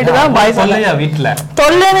ஜோனுக்கு போயிட்டு தான் பாய் சொல்ல. வீட்டில்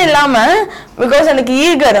தொல்லைன்னு இல்லாமல் பிகாஸ் எனக்கு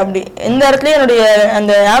ஈகர் அப்படி எந்த இடத்துலையும் என்னுடைய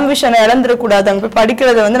அந்த ஆம்பிஷனை இழந்துடக்கூடாது, அங்கே போய்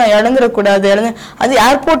படிக்கிறத வந்து நான் இழந்துடக்கூடாது. அது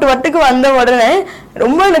ஏர்போர்ட் வட்டுக்கு வந்த உடனே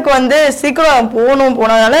ரொம்ப எனக்கு வந்து சீக்கிரம்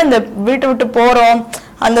போனதுனால இந்த வீட்டை விட்டு போகிறோம்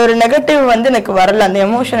அந்த ஒரு நெகட்டிவ் வந்து எனக்கு வரல, அந்த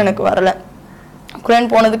எமோஷன் எனக்கு வரல. உக்ரைன்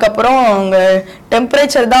போனதுக்கப்புறம் அங்கே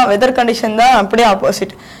டெம்பரேச்சர் தான், வெதர் கண்டிஷன் தான் அப்படியே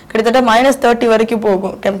ஆப்போசிட். கிட்டத்தட்ட -30 வரைக்கும்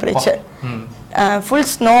போகும் டெம்பரேச்சர். ஃபுல்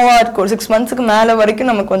ஸ்னோவாக இருக்கும். 6 monthsக்கு மேலே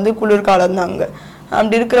வரைக்கும் நமக்கு வந்து குளிர்காலம் தான் அங்கே.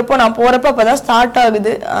 அப்படி இருக்கிறப்போ நான் போகிறப்ப அப்போ தான் ஸ்டார்ட்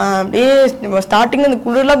ஆகுது. அப்படியே ஸ்டார்டிங்கில் இந்த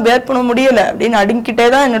குளிர்லாம் பேர் பண்ண முடியலை. அப்படின்னு அடுங்கிக்கிட்டே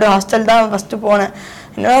தான் என்னோடய ஹாஸ்டல் தான் ஃபஸ்ட்டு போனேன்.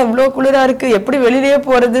 என்னடா இவ்வளோ குளிராக இருக்குது, எப்படி வெளியிலேயே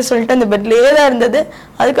போகிறது சொல்லிட்டு அந்த பெட்லேயே தான் இருந்தது.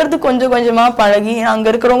 அதுக்கடுத்து கொஞ்சம் கொஞ்சமாக பழகி அங்கே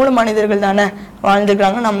இருக்கிறவங்களும் மனிதர்கள் தானே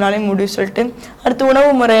வாழ்ந்துருக்காங்க, நம்மளாலேயும் முடிவு சொல்லிட்டு அடுத்து உணவு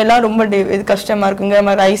முறையெல்லாம் ரொம்ப இது கஷ்டமாக இருக்குங்க.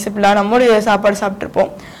 நம்ம ரைஸ் இப்படிலாம் நம்மளுடைய சாப்பாடு சாப்பிட்ருப்போம்.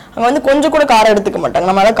 அங்கே வந்து கொஞ்சம் கூட காரம் எடுத்துக்க மாட்டாங்க,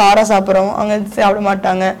 நம்மளால காரம் சாப்பிட்றோம், அங்கே சாப்பிட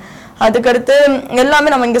மாட்டாங்க. அதுக்கடுத்து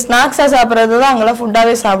எல்லாமே நம்ம இங்கே ஸ்நாக்ஸாக சாப்பிட்றது தான் அங்கெல்லாம்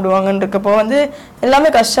ஃபுட்டாகவே சாப்பிடுவாங்கன்றப்போ வந்து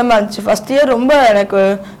எல்லாமே கஷ்டமாக இருந்துச்சு. ஃபஸ்ட் இயர் ரொம்ப எனக்கு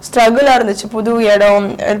ஸ்ட்ரகிளாக இருந்துச்சு. புது இடம்,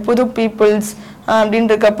 புது பீப்புள்ஸ்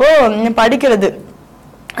அப்படின்றக்கப்போ படிக்கிறது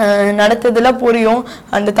நடத்ததெல்லாம் புரியும்.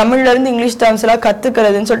 அந்த தமிழ்லேருந்து இங்கிலீஷ் டேர்ம்ஸ் எல்லாம்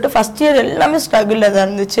கற்றுக்கிறதுன்னு சொல்லிட்டு ஃபஸ்ட் இயர் எல்லாமே ஸ்ட்ரகிளில் தான்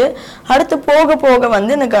இருந்துச்சு. அடுத்து போக போக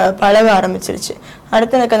வந்து எனக்கு பழக ஆரம்பிச்சிருச்சு.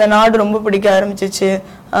 அடுத்து எனக்கு அந்த நாடு ரொம்ப பிடிக்க ஆரம்பிச்சிச்சு.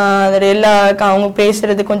 அதில் எல்லா அவங்க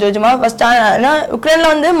பேசுறது கொஞ்சம் கொஞ்சமாக ஃபஸ்ட். ஏன்னா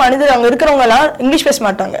உக்ரைனில் வந்து மனிதர் அங்கே இருக்கிறவங்கலாம் இங்கிலீஷ் பேச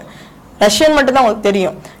மாட்டாங்க, ரஷ்யன் மட்டும்தான் அவங்களுக்கு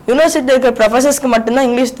தெரியும். யூனிவர்சிட்டியில் இருக்கிற ப்ரொஃபஸர்ஸ்க்கு மட்டும்தான்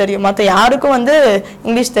இங்கிலீஷ் தெரியும், மற்ற யாருக்கும் வந்து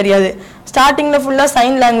இங்கிலீஷ் தெரியாது. ஸ்டார்டிங்கில் ஃபுல்லாக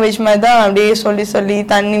சைன் லாங்குவேஜ் மாதிரி தான் அப்படியே சொல்லி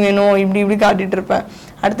தண்ணி வேணும் இப்படி காட்டிகிட்டு இருப்பேன்.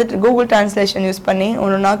 அடுத்துட்டு கூகுள் டிரான்ஸ்லேஷன் யூஸ் பண்ணி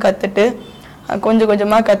ஒன்றுனா கற்றுட்டு கொஞ்சம்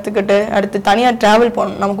கொஞ்சமாக கற்றுக்கிட்டு அடுத்து தனியாக ட்ராவல்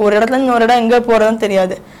பண்ணணும். நமக்கு ஒரு இடத்துல இன்னொரு இடம் எங்கே போகிறதுன்னு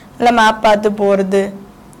தெரியாது, இல்லை மேப் பார்த்து போகிறது.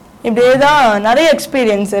 இப்படியே தான் நிறைய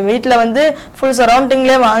எக்ஸ்பீரியன்ஸு. வீட்டில் வந்து ஃபுல்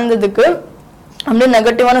சரௌண்டிங்லேயே வாழ்ந்ததுக்கு அப்படியே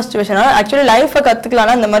நெகட்டிவான சுச்சுவேஷன். ஆக்சுவலி லைஃப்பை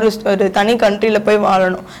கற்றுக்கலாம்னா இந்த மாதிரி ஒரு தனி கண்ட்ரியில் போய்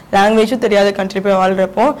வாழணும். லாங்குவேஜும் தெரியாத கண்ட்ரி போய்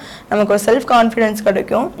வாழ்கிறப்போ நமக்கு ஒரு செல்ஃப் கான்ஃபிடென்ஸ்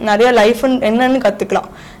கிடைக்கும், நிறைய லைஃப் என்னன்னு கற்றுக்கலாம்.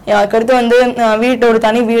 அதுக்கடுத்து வந்து வீட்டை ஒரு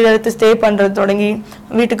தனி வீடு எடுத்து ஸ்டே பண்ணுறது தொடங்கி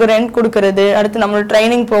வீட்டுக்கு ரெண்ட் கொடுக்கறது, அடுத்து நம்மளோட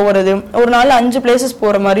ட்ரைனிங் போகிறது. ஒரு நாள் 5 places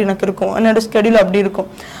போகிற மாதிரி எனக்கு இருக்கும், என்னோடய ஸ்கெடியூல் அப்படி இருக்கும்.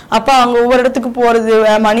 அப்போ அங்கே ஒவ்வொரு இடத்துக்கு போகிறது,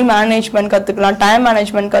 மணி மேனேஜ்மெண்ட் கற்றுக்கலாம், டைம்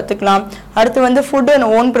மேனேஜ்மெண்ட் கற்றுக்கலாம். அடுத்து வந்து ஃபுட்டு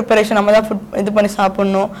ஓன் ப்ரிப்பரேஷன், நம்ம தான் ஃபுட் இது பண்ணி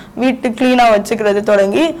சாப்பிட்ணும், வீட்டு க்ளீனாக வச்சுக்கிறது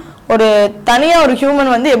தொடங்கி ஒரு தனியாக ஒரு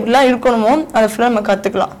ஹியூமன் வந்து எப்படிலாம் இருக்கணுமோ அதை ஃபுல்லாக நம்ம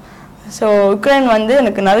கற்றுக்கலாம். ஸோ உக்ரைன் வந்து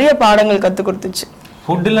எனக்கு நிறைய பாடங்கள் கற்றுக் கொடுத்துச்சு.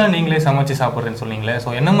 ஃபுட்டுலாம் நீங்களே சமைச்சு சாப்பிட்றேன்னு சொன்னீங்களே, ஸோ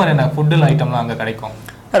என்ன மாதிரியான ஃபுட்டு ஐட்டம்லாம் அங்கே கிடைக்கும்?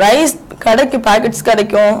 ரைஸ் கிடைக்கும், பேக்கெட்ஸ்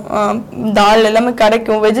கிடைக்கும், தால் எல்லாமே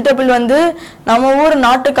கிடைக்கும். வெஜிடபிள் வந்து நம்ம ஊர்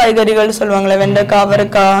நாட்டு காய்கறிகள் சொல்லுவாங்களே, வெண்டைக்காய்,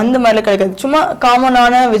 அவரைக்காய் அந்த மாதிரிலாம் கிடைக்காது. சும்மா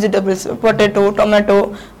காமனான vegetables, potato, tomato,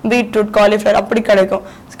 beetroot, cauliflower அப்படி கிடைக்கும்.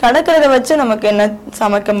 கிடைக்கிறத வச்சு நமக்கு என்ன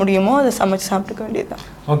சமைக்க முடியுமோ அதை சமைச்சு சாப்பிட்டுக்க வேண்டியதுதான்.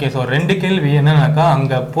 ஓகே, ஸோ 2 கேள்வி என்னன்னாக்கா,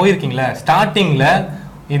 அங்கே போயிருக்கீங்களா, ஸ்டார்டிங்கில்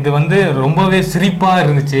இது வந்து ரொம்பவே சிரிப்பா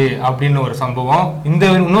இருந்துச்சு அப்படின்னு ஒரு சம்பவம். இந்த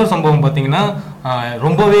இன்னொரு சம்பவம் பார்த்தீங்கன்னா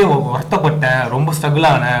ரொம்பவே வருத்தப்பட்டேன், ரொம்ப ஸ்ட்ரகிள்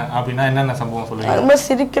ஆனேன் அப்படின்னா என்னென்ன சம்பவம் சொல்லுவீங்க? ரொம்ப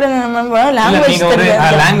சிரிக்கிற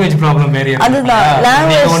லாங்குவேஜ் ப்ராப்ளம் வேற. அதுதான்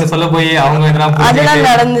லாங்குவேஜ் சொல்ல போய் அவங்க அதெல்லாம்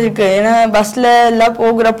நடந்திருக்கு. ஏன்னா பஸ்ல எல்லாம்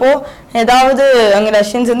போகிறப்போ ஏதாவது அங்க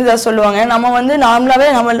ரஷ்யன்ஸ் வந்து ஏதாவது சொல்லுவாங்க. நம்ம வந்து நார்மலாவே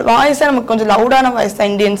நம்ம வாய்ஸா நமக்கு கொஞ்சம் லவுடான வாய்ஸ்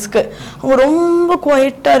தான் இந்தியன்ஸ்க்கு. அவங்க ரொம்ப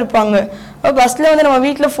குவைட்டா இருப்பாங்க. பஸ்ல வந்து நம்ம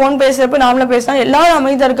வீட்டுல போன் பேசுறப்ப நார்மலா பேசினா எல்லாரும்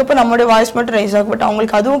அமைதியா இருக்கப்ப நம்மளுடைய வாய்ஸ் மட்டும் ரைஸ் ஆகும். பட்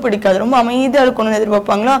அவங்களுக்கு அதுவும் பிடிக்காது, ரொம்ப அமைதியா இருக்கணும்னு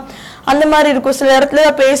எதிர்பார்ப்பாங்களா, அந்த மாதிரி இருக்கும். சில இடத்துல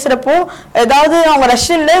பேசுறப்போ ஏதாவது அவங்க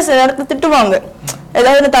ரஷ்யன்ல சில இடத்துல திட்டுவாங்க,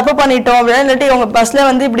 ஏதாவது தப்பு பண்ணிட்டோம் அப்படின்னா, இல்லாட்டி அவங்க பஸ்ல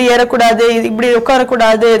வந்து இப்படி ஏறக்கூடாது, இப்படி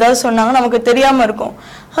உட்காரக்கூடாது ஏதாவது சொன்னாங்க நமக்கு தெரியாம இருக்கும்.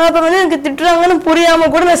 அப்ப வந்து எனக்கு திட்டுறாங்கன்னு புரியாம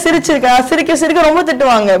கூட நான் சிரிச்சிருக்கேன். சிரிக்க சிரிக்க ரொம்ப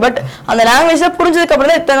திட்டுவாங்க. பட் அந்த லாங்குவேஜ் புரிஞ்சதுக்கு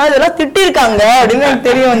அப்புறம் தான் இத்தனை நாள் இதெல்லாம் திட்டிருக்காங்க அப்படின்னு எனக்கு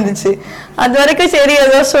தெரிய வந்துச்சு. அது வரைக்கும் சரி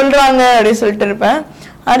ஏதோ சொல்றாங்க அப்படின்னு சொல்லிட்டு இருப்பேன்.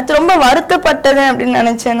 அடுத்து ரொம்ப வருத்தப்பட்டது அப்படின்னு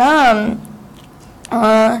நினைச்சேன்னா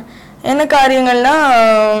என்ன காரியங்கள்னா,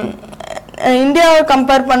 இந்தியாவை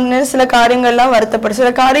கம்பேர் பண்ண சில காரியங்கள்லாம் வருத்தப்படும். சில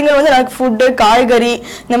காரியங்கள் வந்து எனக்கு ஃபுட்டு, காய்கறி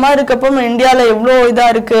இந்த மாதிரி இருக்கப்போ இந்தியாவில் எவ்வளோ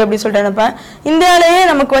இதாக இருக்குது அப்படின்னு சொல்லிட்டு நினைப்பேன். இந்தியாவிலேயே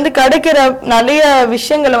நமக்கு வந்து கிடைக்கிற நிறைய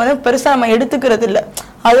விஷயங்களை வந்து பெருசாக நம்ம எடுத்துக்கிறது இல்லை.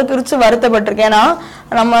 அது குறித்து வருத்தப்பட்டிருக்கேன். ஏன்னா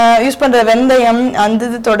நம்ம யூஸ் பண்ணுற வெந்தயம்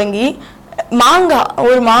அந்த இது தொடங்கி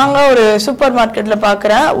மாங்காய் ஒரு சூப்பர் மார்க்கெட்டில்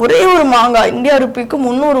பார்க்குறேன், ஒரே ஒரு மாங்காய் இந்தியா ரூபிக்கு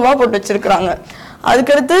 300 ரூபா போட்டு வச்சிருக்கிறாங்க.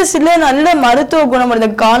 அதுக்கடுத்து சில நல்ல மருத்துவ குணம் இருந்த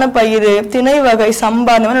காணப்பயிறு, திணை வகை,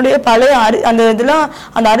 சம்பா அந்த மாதிரி பழைய அந்த இதெல்லாம்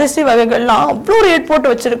அந்த அரிசி வகைகள்லாம் அவ்வளோ ரேட்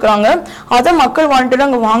போட்டு வச்சிருக்கிறாங்க. அதை மக்கள் வாங்கிட்டு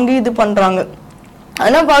அங்கே வாங்கி இது பண்றாங்க.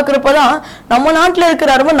 அதெல்லாம் பார்க்குறப்பதான் நம்ம நாட்டில்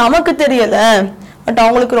இருக்கிற அருமை நமக்கு தெரியல, பட்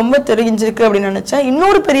அவங்களுக்கு ரொம்ப தெரிஞ்சிருக்கு அப்படின்னு நினைச்சேன்.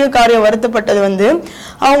 இன்னொரு பெரிய காரியம் வருத்தப்பட்டது வந்து,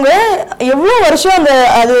 அவங்க எவ்வளோ வருஷம்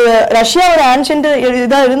அது ரஷ்யாவோட ஆன்ஷியன்ட்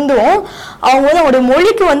இதாக இருந்தும் அவங்க வந்து அவங்களுடைய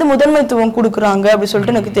மொழிக்கு வந்து முதன்மைத்துவம் கொடுக்குறாங்க அப்படின்னு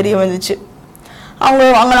சொல்லிட்டு எனக்கு தெரிய வந்துச்சு.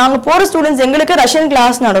 நாங்கள் போகிற ஸ்டூடெண்ட்ஸ் எங்களுக்கு ரஷ்யன்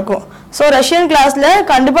கிளாஸ் நடக்கும். ஸோ ரஷ்யன் கிளாஸில்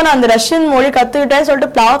கண்டிப்பாக நான் அந்த ரஷ்யன் மொழி கற்றுக்கிட்டேன்னு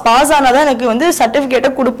சொல்லிட்டு பாஸ் ஆனால் தான் எனக்கு வந்து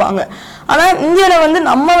சர்டிஃபிகேட்டை கொடுப்பாங்க. ஆனால் இந்தியாவில் வந்து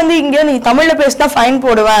நம்ம வந்து இங்கே நீ தமிழில் பேசினா ஃபைன்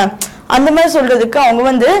போடுவேன் அந்த மாதிரி சொல்கிறதுக்கு அவங்க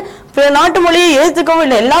வந்து நாட்டு மொழியை ஏற்றுக்கவும்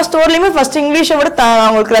இல்லை. எல்லா ஸ்டோர்லையுமே ஃபர்ஸ்ட் இங்கிலீஷை விட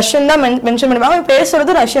அவங்களுக்கு ரஷ்யன் தான் மென்ஷன் பண்ணுவாங்க.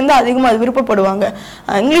 பேசுறது ரஷ்யன் தான் அதிகமாக அது விருப்பப்படுவாங்க.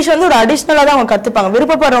 இங்கிலீஷ் வந்து ஒரு அடிஷ்னலாக தான் அவங்க கற்றுப்பாங்க.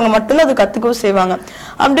 விருப்பப்படுறவங்க மட்டும்தான் அது கற்றுக்கவும் செய்வாங்க.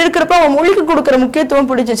 அப்படி இருக்கிறப்ப அவங்க மொழிக்கு கொடுக்குற முக்கியத்துவம்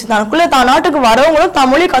பிடிச்சிச்சு. தனக்குள்ளே நாட்டுக்கு வரவங்களும்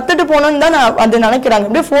தான் மொழி கற்றுட்டு போகணும்னு தான் அது நினைக்கிறாங்க.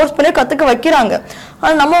 அப்படியே ஃபோர்ஸ் பண்ணி கற்றுக்க வைக்கிறாங்க.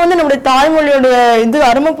 ஆனால் நம்ம வந்து நம்மளுடைய தாய்மொழியோட இது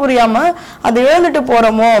அருமை புரியாமல் அதை இழந்துட்டு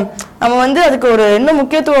போகிறோமோ, நம்ம வந்து அதுக்கு ஒரு என்ன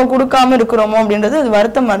முக்கியத்துவம் கொடுக்காம இருக்கிறோமோ அப்படின்றது அது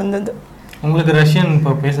வருத்தமாக இருந்தது. உங்களுக்கு ரஷ்யன்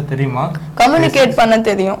இப்போ பேச தெரியுமா? கம்யூனிகேட் பண்ண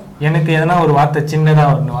தெரியும். எனக்கு எதனா ஒரு வார்த்தை, சின்னதா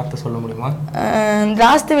ஒரு வார்த்தை சொல்ல முடியுமா?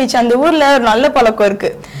 ராஸ்தவிச் அந்த ஊர்ல ஒரு நல்ல பழக்கம்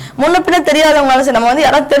இருக்கு. முன்ன பின்ன தெரியாதவங்களால சரி, நம்ம வந்து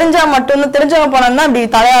யாராவது தெரிஞ்சா மட்டும் தெரிஞ்சவங்க போனோம்னா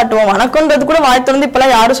அப்படி தலையாட்டுவோம். வணக்கம்ன்றது கூட வாய் திறந்து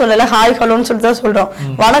இப்பெல்லாம் யாரும் சொல்லல, ஹாய் ஹலோன்னு சொல்லிட்டு தான் சொல்றோம்.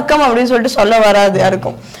 வணக்கம் அப்படின்னு சொல்லிட்டு சொல்ல வராது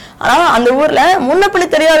யாருக்கும். ஆனா அந்த ஊர்ல முன்ன பிள்ளை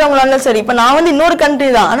தெரியாதவங்களாலும் சரி, இப்ப நான் வந்து இன்னொரு கண்ட்ரி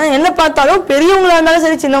தான், ஆனா என்ன பார்த்தாலும் பெரியவங்களா இருந்தாலும்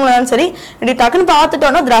சரி சின்னவங்களா இருந்தாலும் சரி இப்படி டக்குன்னு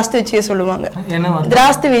பார்த்துட்டோம்னா திராஸ்திவிச்சிய சொல்லுவாங்க.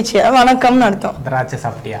 திராஸ்திவிச்சிய வணக்கம்னு அர்த்தம்.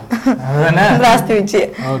 திராஸ்திவிச்சிய.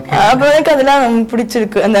 அப்ப எனக்கு அதெல்லாம்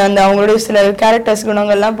பிடிச்சிருக்கு. அந்த அந்த அவங்களுடைய சில கேரக்டர்ஸ்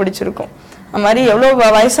குணங்கள்லாம் பிடிச்சிருக்கும். அது மாதிரி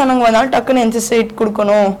எவ்வளவு வயசானவங்க வந்தாலும் டக்குன்னு என்சைட்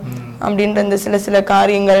கொடுக்கணும் அப்படின்ற இந்த சில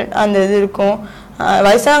காரியங்கள் அந்த இது இருக்கும்.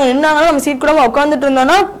 வயசானவங்க நின்னாங்கன்னா நம்ம சீட் கூட உட்காந்துட்டு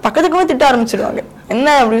இருந்தோம்னா பக்கத்துக்குமே திட்ட ஆரம்பிச்சிடுவாங்க, என்ன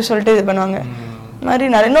அப்படின்னு சொல்லிட்டு இது பண்ணுவாங்க. மாதிரி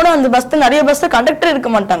என்னோட அந்த பஸ்ல நிறைய பஸ்ல கண்டக்டர் இருக்க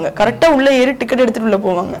மாட்டாங்க, கரெக்டா உள்ள ஏறி டிக்கெட் எடுத்துட்டு உள்ள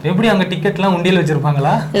போவாங்க. எப்படி அங்க டிக்கெட்லாம் உண்டியல்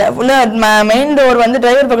வச்சிருப்பாங்களா? இல்ல, உள்ள மெயின் டோர் வந்து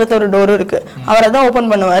டிரைவர் பக்கத்துல ஒரு டோர் இருக்கு, அவரை தான்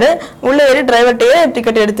ஓபன் பண்ணுவாரு. உள்ள ஏறி டிரைவர்கிட்டயே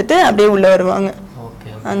டிக்கெட் எடுத்துட்டு அப்படியே உள்ள வருவாங்க.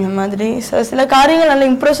 அந்த மாதிரி சில காரியங்கள் நல்லா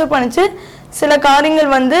இம்ப்ரெசிவ் பண்ணிச்சு. சில காரியங்கள்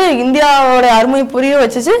வந்து இந்தியாவோட அருமை புரிய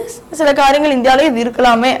வச்சுச்சு. சில காரியங்கள் இந்தியாவிலே இது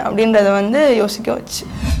இருக்கலாமே அப்படின்றத வந்து யோசிக்க வச்சு.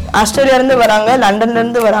 ஆஸ்திரேலியா இருந்து வராங்க, லண்டன்ல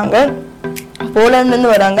இருந்து வராங்க, போலாண்ட்ல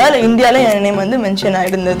இருந்து வராங்க. இந்தியாவில என் நேம் வந்து மென்ஷன்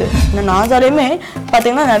ஆயிருந்தது. நாசாலையுமே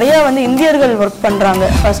பாத்தீங்கன்னா நிறைய வந்து இந்தியர்கள் ஒர்க் பண்றாங்க.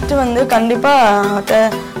 ஃபர்ஸ்ட் வந்து கண்டிப்பா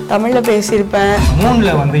தமிழ்ல பேசியிருப்பேன்.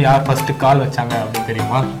 3ல வந்து யார் ஃபர்ஸ்ட் கால் வச்சாங்க அப்படின்னு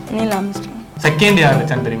தெரியுமா? Neil Armstrong. செகண்ட் யார்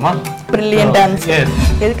வச்சாங்க தெரியுமா? Brilliant answer.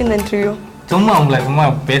 எதுக்கு இந்த இன்டர்வியூ? சும்மா உங்களை சும்மா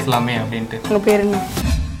பேசலாமே அப்படின்ட்டு. உங்க பேர் என்ன?